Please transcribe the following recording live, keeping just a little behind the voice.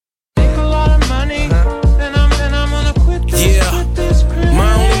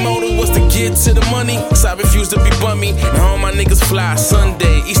to the money, cause I refuse to be bummy. Now all my niggas fly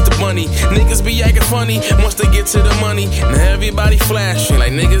Sunday, Easter Bunny. Niggas be acting funny once they get to the money. Now everybody flashing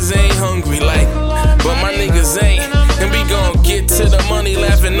like niggas ain't hungry, like, but my niggas ain't. And we gon' get to the money,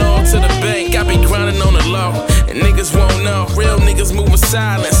 laughing all to the bank. I be grinding on the low, and niggas won't know. Real niggas move with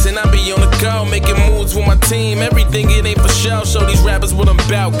silence, and I be on the go, making moves with my team. Everything it ain't for show. Show these rappers what I'm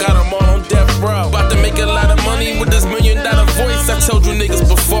about. Got them all on death row. About to make a lot of money with this $1 million voice. I told you niggas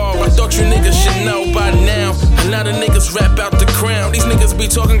before, I thought you niggas should know by now. A lot of niggas rap out the crown. These niggas be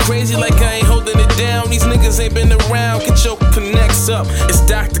talking crazy like I ain't holding it down. These niggas ain't been around. Get your connects up. It's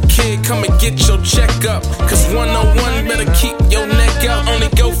Dr. Kid, come and get your checkup. Cause 101 better keep your neck out. Only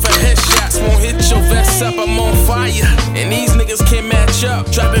go for headshots, won't hit your vest up. I'm on fire, and these niggas can't match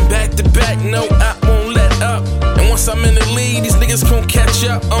up. Dropping back to back, no, I won't let up. And once I'm in the lead, these niggas can't catch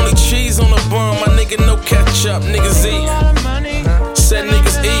up. Only cheese on the bun, my nigga, no ketchup. Niggas eat, said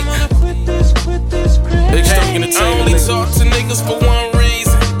niggas eat. Hey, I only talk to niggas for one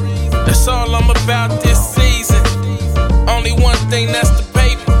reason. That's all I'm about this season. Only one thing, that's the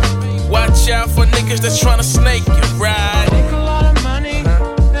paper. Watch out for niggas that's tryna snake you, right?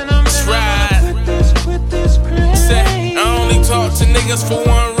 That's right. Say, I only talk to niggas for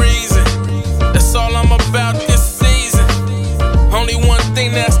one reason. That's all I'm about this season. Only one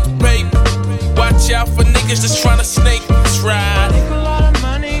thing, that's the paper. Watch out for niggas that's tryna snake you, that's right.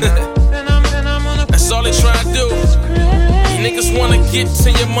 That's all they tryna do. You niggas wanna get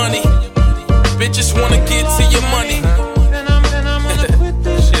to your money. Bitches wanna get to your money.